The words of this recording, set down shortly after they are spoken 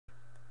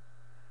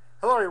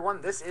Hello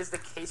everyone, this is the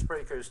Case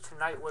Breakers.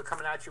 Tonight we're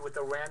coming at you with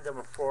a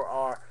random for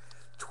our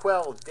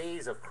 12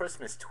 Days of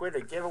Christmas Twitter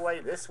giveaway.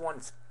 This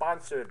one's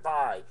sponsored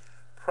by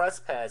Press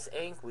Pass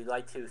Inc. We'd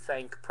like to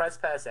thank Press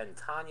Pass and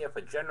Tanya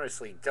for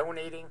generously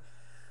donating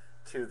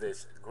to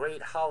this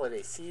great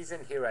holiday season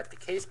here at the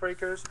Case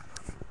Breakers.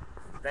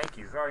 Thank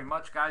you very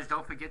much, guys.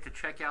 Don't forget to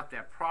check out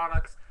their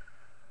products.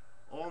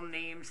 All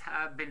names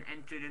have been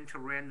entered into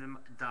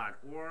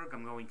random.org.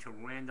 I'm going to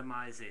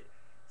randomize it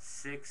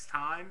 6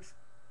 times.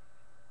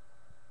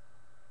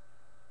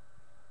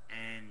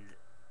 And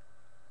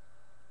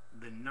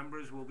the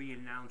numbers will be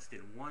announced in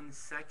 1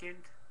 second.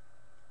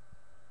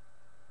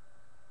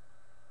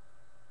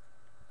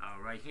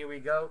 Alright, here we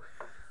go.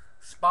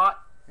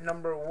 Spot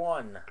number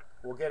 1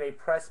 will get a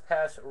Press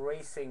Pass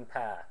Racing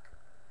Pack.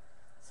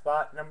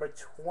 Spot number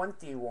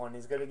 21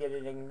 is going to get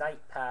an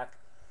Ignite Pack.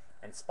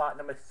 And spot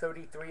number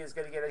 33 is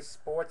going to get a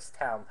Sports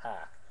Town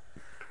Pack.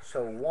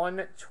 So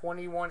 1,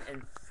 21,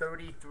 and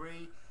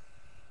 33.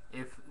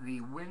 If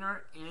the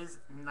winner is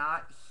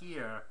not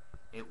here,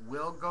 it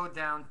will go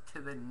down to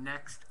the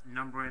next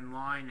number in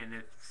line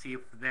and see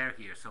if they're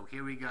here. So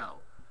here we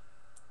go.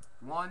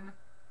 1,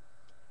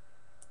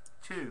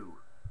 2,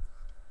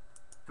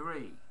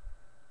 3,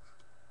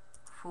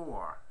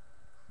 4,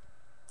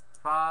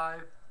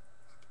 5,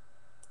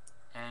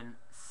 and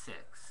 6.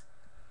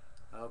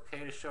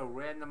 Okay, to show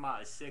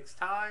randomized 6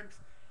 times.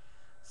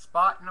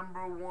 Spot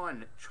number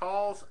 1,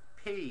 Charles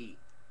P.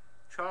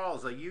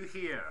 Charles, are you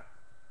here?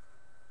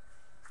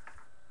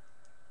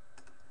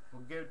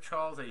 We'll give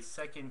Charles a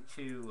second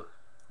to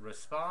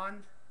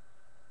respond.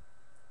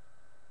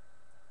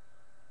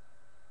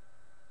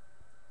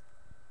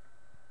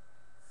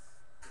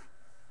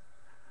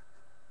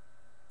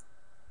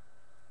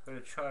 I'm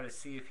going to try to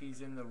see if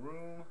he's in the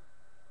room.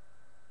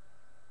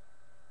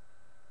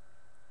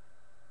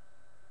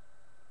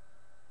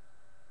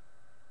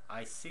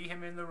 I see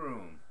him in the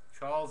room.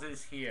 Charles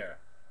is here.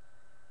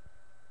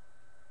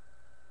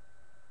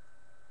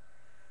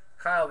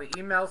 Kyle, the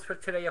emails for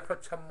today are for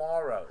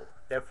tomorrow.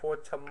 They're for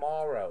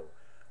tomorrow.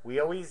 We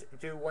always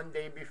do 1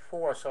 day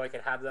before so I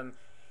can have them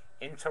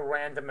into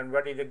random and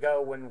ready to go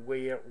when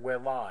we're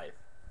live.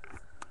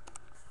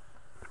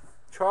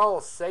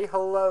 Charles, say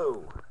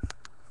hello.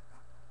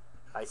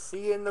 I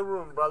see you in the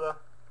room, brother.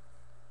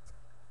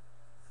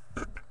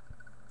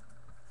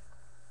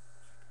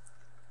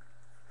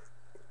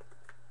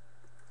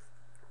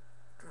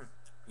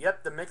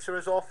 Yep, the mixer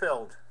is all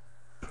filled.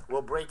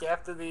 We'll break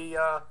after the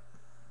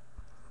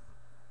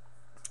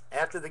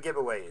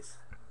giveaways.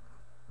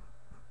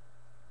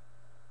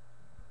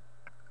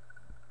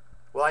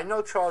 Well, I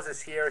know Charles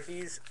is here.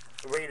 He's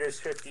Raiders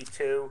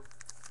 52,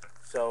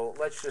 so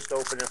let's just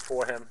open it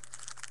for him.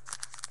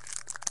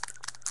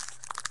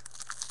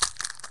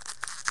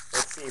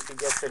 Let's see if he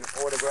gets an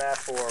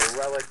autograph or a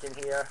relic in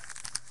here.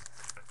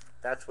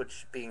 That's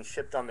what's being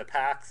shipped on the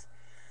packs.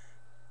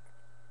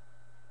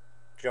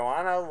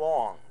 Joanna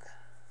Long,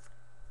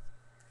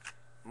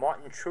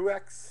 Martin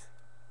Truex,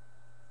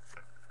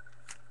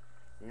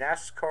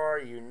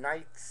 NASCAR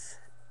Unites,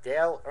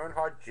 Dale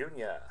Earnhardt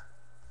Jr.,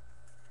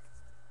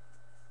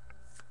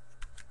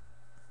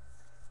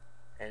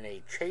 and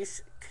a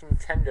Chase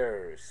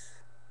Contenders.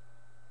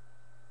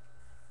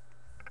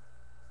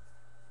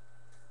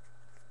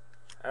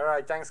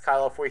 Alright, thanks,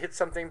 Kyle. If we hit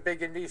something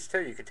big in these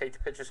too, you could take the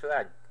pictures for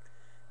that.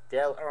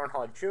 Dale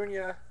Earnhardt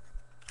Jr.,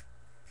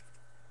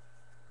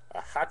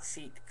 a hot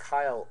seat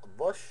Kyle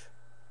Busch,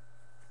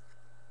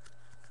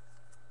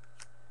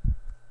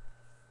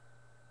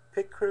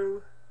 Pit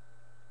Crew.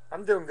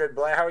 I'm doing good,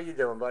 Blair. How are you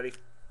doing, buddy?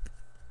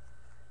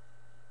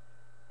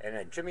 And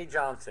a Jimmy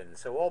Johnson.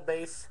 So all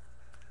base.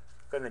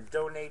 Going to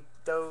donate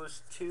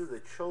those to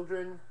the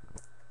children.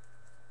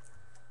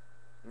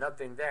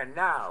 Nothing there.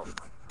 Now,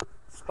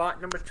 spot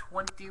number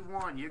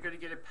 21. You're going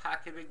to get a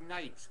pack of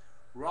Ignites.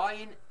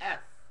 Ryan F.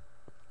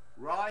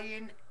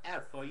 Ryan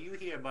F. Are you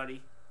here,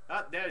 buddy?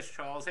 Oh, there's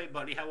Charles. Hey,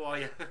 buddy. How are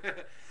you?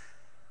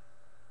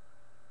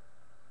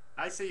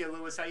 I see you,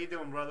 Lewis. How you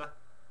doing, brother?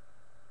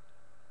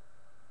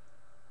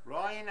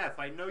 Ryan F.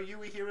 I know you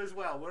were here as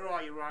well. Where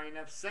are you, Ryan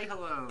F? Say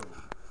hello.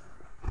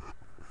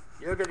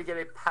 You're going to get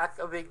a pack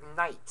of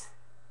Ignite.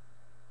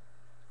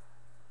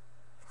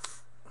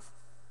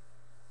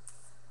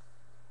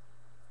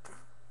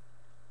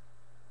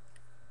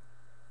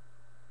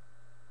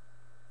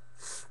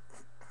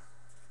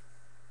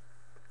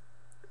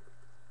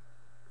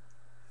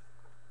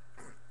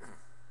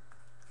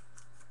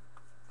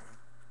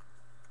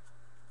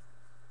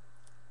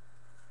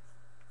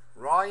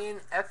 Ryan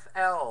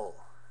FL.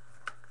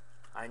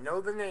 I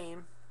know the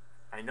name.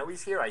 I know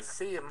he's here. I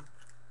see him.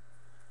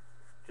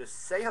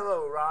 Just say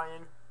hello,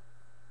 Ryan.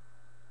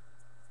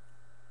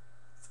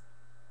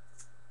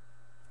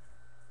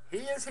 He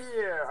is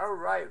here. All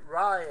right,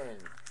 Ryan.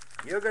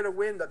 You're going to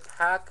win the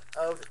pack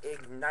of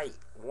Ignite.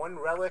 1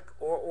 relic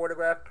or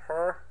autograph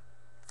per.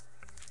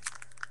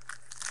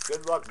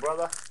 Good luck,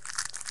 brother.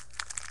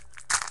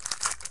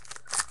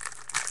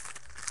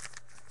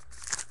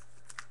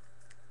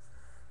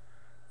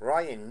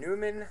 Ryan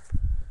Newman,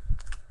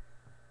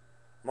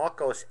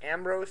 Marcos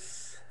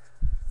Ambrose.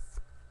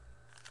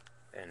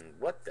 And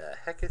what the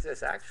heck is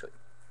this actually?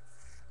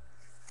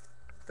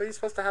 I thought you're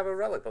supposed to have a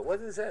relic, but what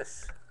is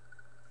this?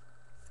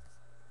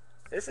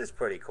 This is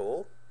pretty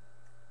cool.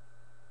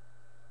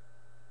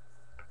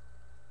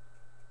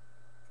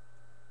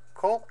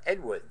 Cole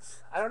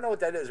Edwards. I don't know what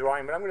that is,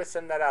 Ryan, but I'm going to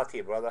send that out to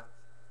you, brother.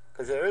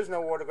 Because there is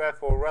no autograph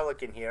or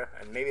relic in here,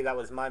 and maybe that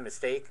was my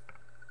mistake.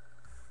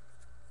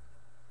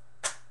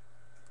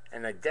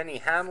 And a Denny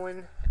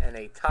Hamlin and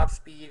a top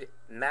speed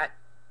Matt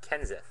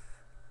Kenseth.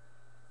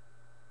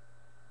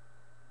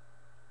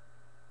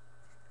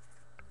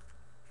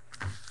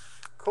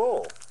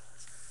 Cool.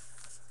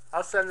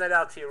 I'll send that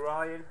out to you,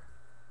 Ryan.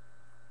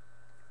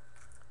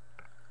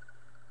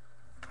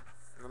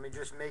 Let me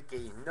just make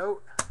a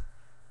note.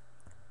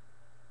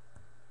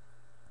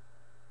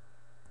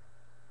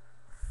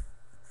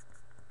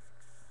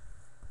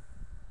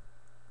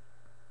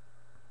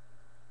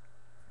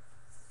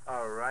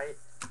 Alright,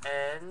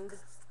 and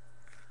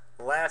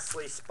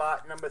lastly,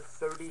 spot number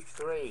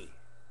 33.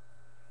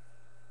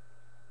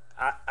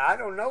 I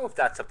don't know if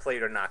that's a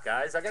plate or not,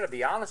 guys. I gotta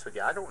be honest with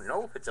you. I don't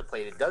know if it's a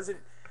plate. It doesn't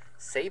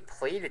say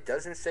plate. It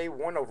doesn't say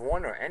 1 of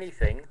 1 or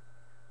anything.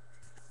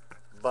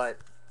 But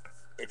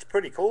it's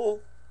pretty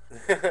cool.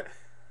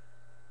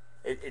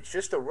 It's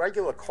just a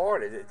regular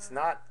card. It's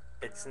not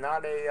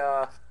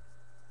a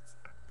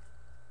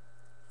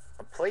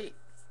plate.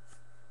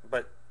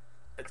 But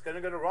it's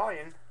gonna go to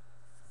Ryan.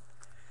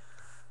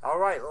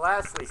 Alright,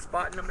 lastly,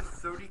 spot number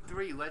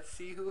 33. Let's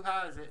see who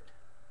has it.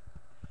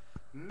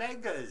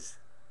 Megas.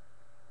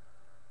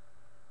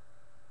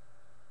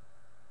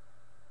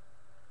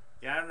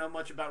 Yeah, I don't know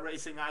much about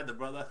racing either,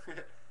 brother.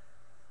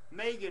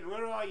 Megan,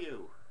 where are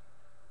you?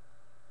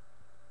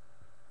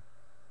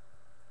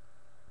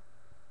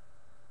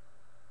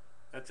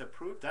 That's a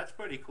proof. That's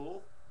pretty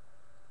cool.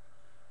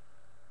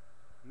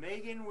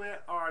 Megan,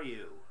 where are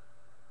you?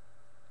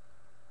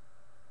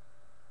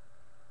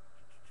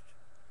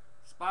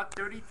 Spot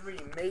 33,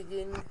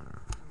 Megan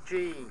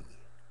G.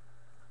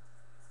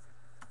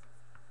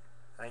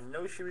 I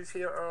know she was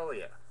here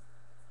earlier.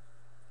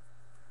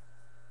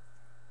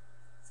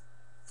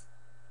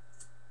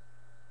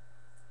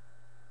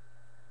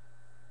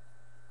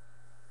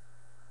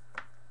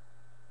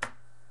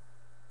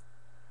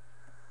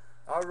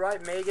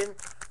 Alright, Megan.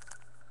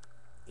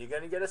 You're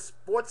going to get a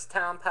Sports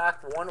Town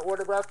pack, 1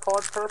 autograph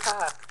card per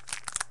pack.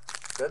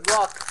 Good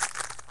luck.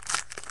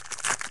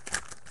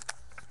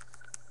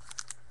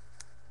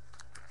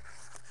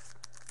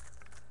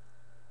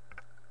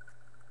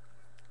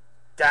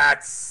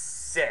 That's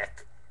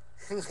sick.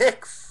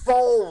 Nick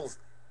Foles.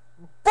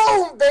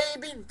 Boom,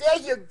 baby. There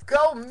you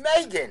go,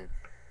 Megan.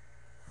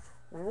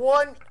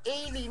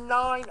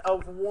 189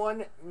 of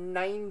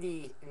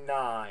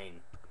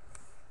 199.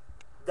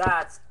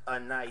 That's a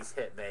nice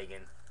hit,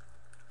 Megan.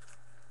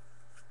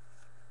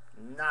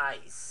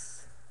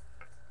 Nice.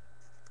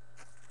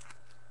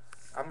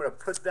 I'm going to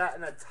put that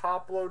in a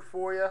top load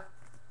for you.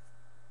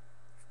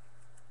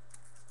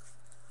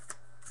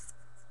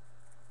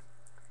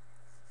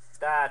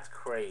 That's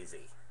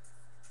crazy.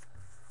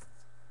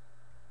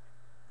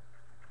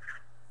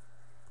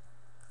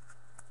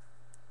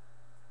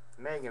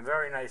 Megan,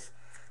 very nice.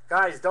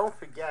 Guys, don't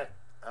forget,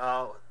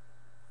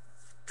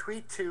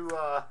 tweet to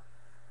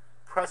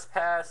Press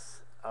Pass.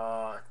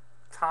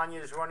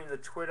 Tanya's running the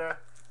Twitter.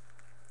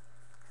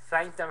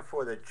 Thank them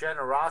for the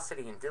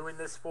generosity in doing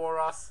this for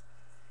us.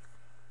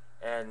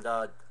 And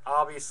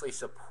obviously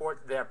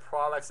support their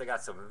products. They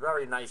got some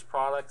very nice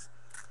products.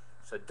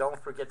 So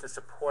don't forget to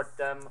support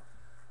them.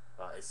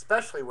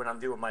 Especially when I'm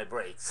doing my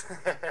breaks.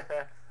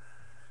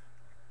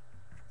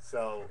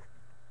 So,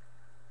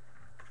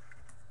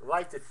 I'd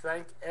like to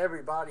thank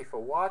everybody for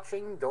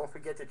watching. Don't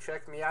forget to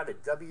check me out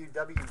at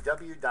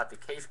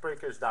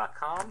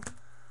www.thecasebreakers.com.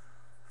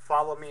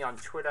 Follow me on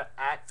Twitter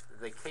at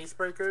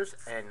thecasebreakers,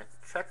 and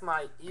check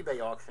my eBay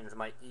auctions.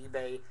 My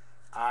eBay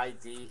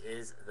ID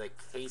is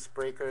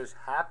thecasebreakers.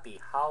 Happy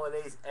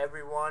holidays,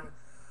 everyone.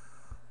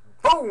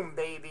 Boom,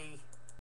 baby.